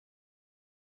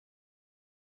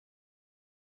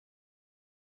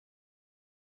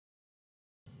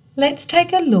Let's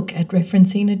take a look at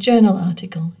referencing a journal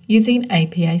article using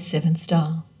APA 7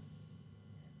 style.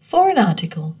 For an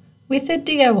article with a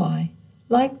DOI,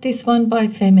 like this one by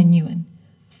Fem and Nguyen,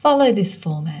 follow this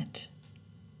format.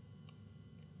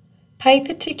 Pay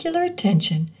particular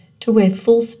attention to where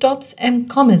full stops and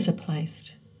commas are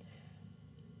placed.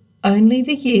 Only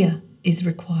the year is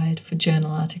required for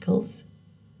journal articles.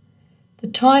 The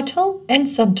title and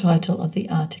subtitle of the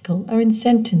article are in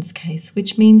sentence case,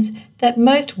 which means that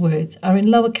most words are in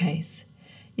lowercase.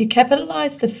 You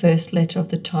capitalise the first letter of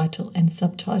the title and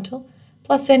subtitle,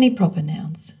 plus any proper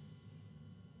nouns.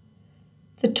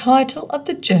 The title of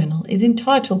the journal is in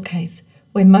title case,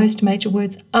 where most major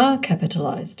words are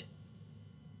capitalised.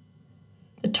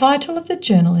 The title of the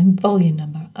journal and volume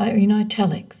number are in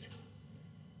italics.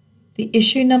 The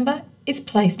issue number is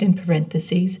placed in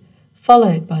parentheses,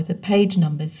 followed by the page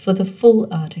numbers for the full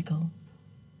article.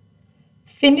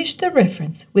 Finish the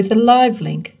reference with a live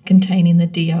link containing the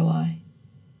DOI.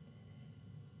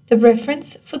 The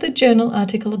reference for the journal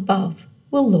article above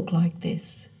will look like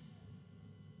this.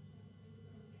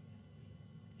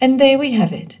 And there we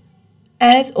have it.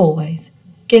 As always,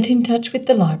 get in touch with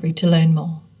the library to learn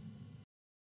more.